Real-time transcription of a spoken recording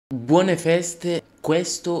Buone feste,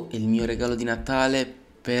 questo è il mio regalo di Natale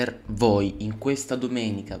per voi. In questa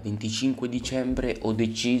domenica 25 dicembre ho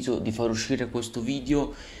deciso di far uscire questo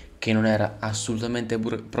video che non era assolutamente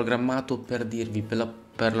programmato per dirvi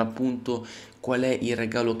per l'appunto qual è il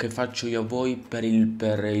regalo che faccio io a voi per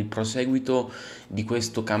il proseguito di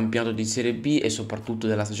questo campionato di Serie B e soprattutto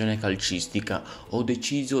della stagione calcistica. Ho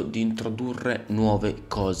deciso di introdurre nuove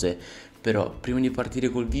cose. Però prima di partire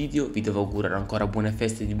col video vi devo augurare ancora buone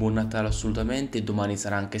feste di buon Natale assolutamente. Domani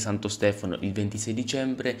sarà anche Santo Stefano il 26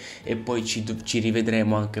 dicembre e poi ci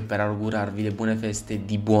rivedremo anche per augurarvi le buone feste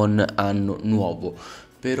di buon anno nuovo.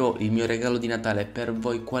 Però il mio regalo di Natale per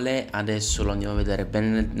voi qual è? Adesso lo andiamo a vedere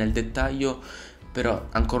bene nel dettaglio. Però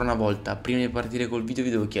ancora una volta, prima di partire col video vi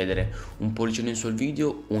devo chiedere un pollice in su al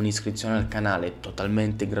video, un'iscrizione al canale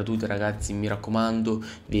totalmente gratuita ragazzi, mi raccomando,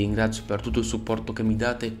 vi ringrazio per tutto il supporto che mi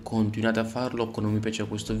date, continuate a farlo con un mi piace a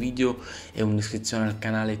questo video e un'iscrizione al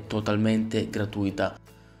canale totalmente gratuita.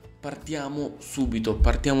 Partiamo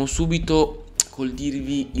subito col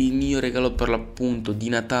dirvi il mio regalo per l'appunto di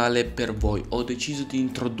Natale per voi. Ho deciso di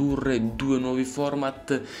introdurre due nuovi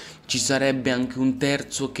format, ci sarebbe anche un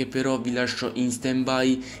terzo che però vi lascio in stand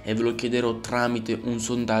by e ve lo chiederò tramite un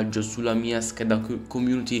sondaggio sulla mia scheda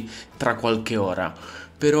community tra qualche ora.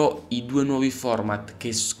 Però i due nuovi format,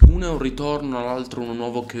 che uno è un ritorno, l'altro uno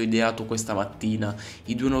nuovo che ho ideato questa mattina,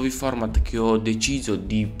 i due nuovi format che ho deciso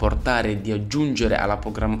di portare, di aggiungere alla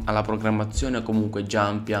programmazione comunque già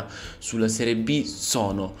ampia sulla Serie B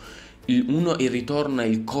sono il ritorno è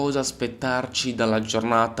il cosa aspettarci dalla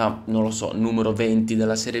giornata, non lo so, numero 20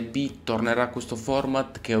 della Serie B. Tornerà questo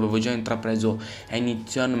format che avevo già intrapreso a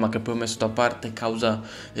inizio anno ma che poi ho messo da parte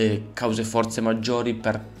cause forze maggiori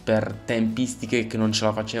per tempistiche che non ce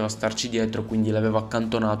la faceva starci dietro, quindi l'avevo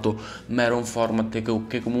accantonato, ma era un format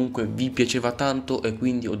che comunque vi piaceva tanto e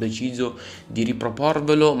quindi ho deciso di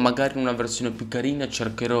riproporvelo, magari in una versione più carina.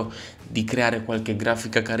 Cercherò di creare qualche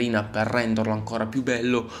grafica carina per renderlo ancora più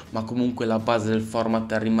bello, ma comunque la base del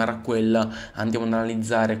format rimarrà quella. Andiamo ad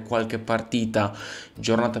analizzare qualche partita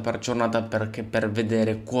giornata per giornata per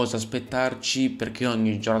vedere cosa aspettarci, perché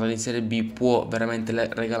ogni giornata di Serie B può veramente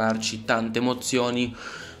regalarci tante emozioni.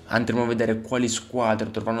 Andremo a vedere quali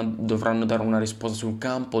squadre dovranno dare una risposta sul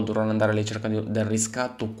campo, dovranno andare alla ricerca del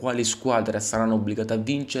riscatto, quali squadre saranno obbligate a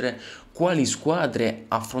vincere, quali squadre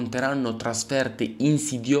affronteranno trasferte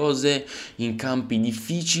insidiose in campi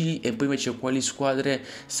difficili e poi invece quali squadre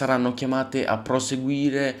saranno chiamate a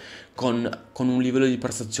proseguire con un livello di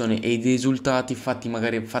prestazione e di risultati fatti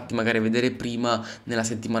magari vedere prima nella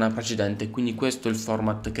settimana precedente. Quindi questo è il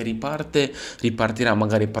format che ripartirà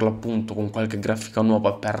magari per l'appunto con qualche grafica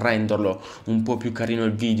nuova per renderlo un po' più carino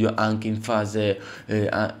il video anche in fase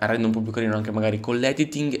a rendere un po' più carino anche magari con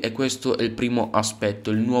l'editing. E questo è il primo aspetto,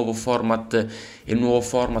 il nuovo format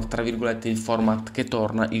tra virgolette, il format che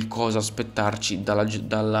torna, il cosa aspettarci dalla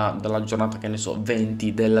giornata, che ne so,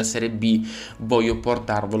 20 della Serie B. Voglio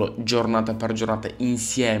portarvelo giornata per giornata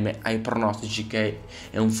insieme ai pronostici, che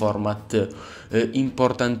è un format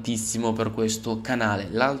importantissimo per questo canale.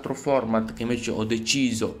 L'altro format che invece ho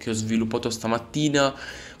deciso, che ho sviluppato stamattina,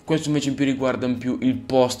 questo invece in più riguarda in più il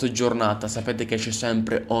post giornata. Sapete che esce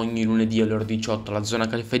sempre ogni lunedì alle ore 18 la zona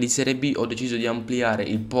caffè di Serie B. Ho deciso di ampliare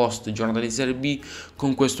il post giornata di Serie B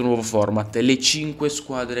con questo nuovo format, le 5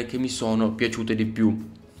 squadre che mi sono piaciute di più.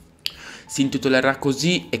 Si intitolerà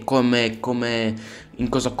così, e in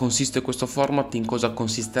cosa consiste questo format, in cosa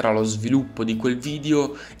consisterà lo sviluppo di quel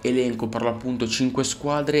video. Elenco per l'appunto 5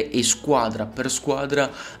 squadre e squadra per squadra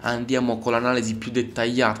andiamo con l'analisi più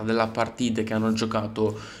dettagliata della partita che hanno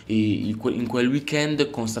giocato in quel weekend,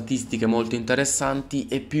 con statistiche molto interessanti,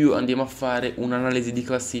 e più andiamo a fare un'analisi di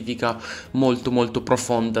classifica molto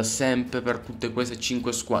profonda sempre per tutte queste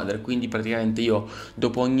 5 squadre. Quindi praticamente io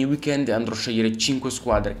dopo ogni weekend andrò a scegliere 5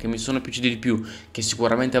 squadre che mi sono piaciute di più, che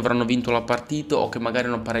sicuramente avranno vinto la partita o che magari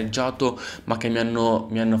hanno pareggiato ma che mi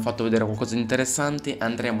hanno fatto vedere qualcosa di interessante.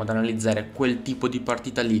 Andremo ad analizzare quel tipo di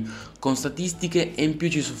partita lì con statistiche e in più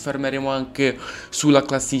ci soffermeremo anche sulla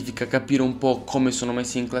classifica, capire un po' come sono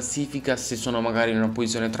messi in classifica, se sono magari in una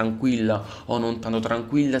posizione tranquilla o non tanto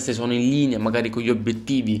tranquilla, se sono in linea magari con gli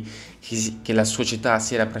obiettivi che la società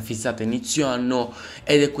si era prefissata inizio anno.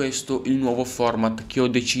 Ed è questo il nuovo format che ho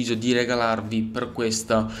deciso di regalarvi per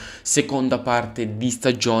questa seconda parte di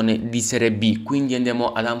stagione di Serie B. Quindi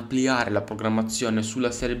andiamo ad ampliare la programmazione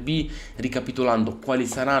sulla Serie B, ricapitolando quali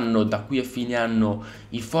saranno da qui a fine anno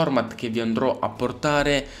i format che vi andrò a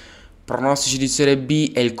portare, pronostici di Serie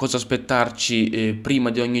B e il cosa aspettarci prima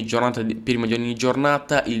di ogni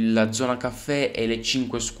giornata, la zona caffè e le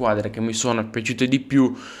 5 squadre che mi sono piaciute di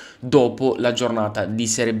più dopo la giornata di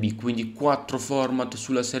Serie B, quindi 4 format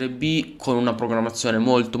sulla Serie B con una programmazione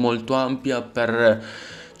molto ampia per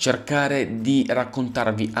cercare di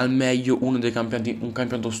raccontarvi al meglio uno dei campionati, un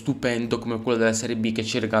campionato stupendo come quello della Serie B che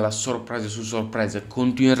ci regala sorprese su sorprese.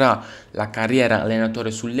 Continuerà la carriera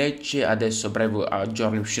allenatore sul Lecce, adesso a breve a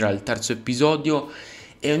giorni uscirà il terzo episodio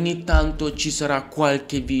e ogni tanto ci sarà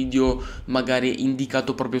qualche video magari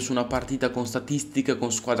indicato proprio su una partita con statistiche,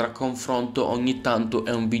 con squadra a confronto. Ogni tanto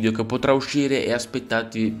è un video che potrà uscire e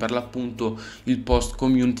aspettatevi per l'appunto il post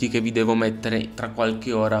community che vi devo mettere tra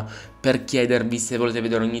qualche ora per chiedervi se volete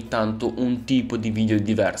vedere ogni tanto un tipo di video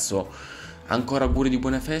diverso. Ancora auguri di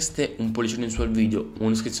buone feste, un pollicione in su al video,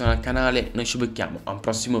 un'iscrizione al canale, noi ci becchiamo a un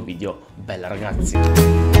prossimo video. Bella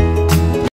ragazzi!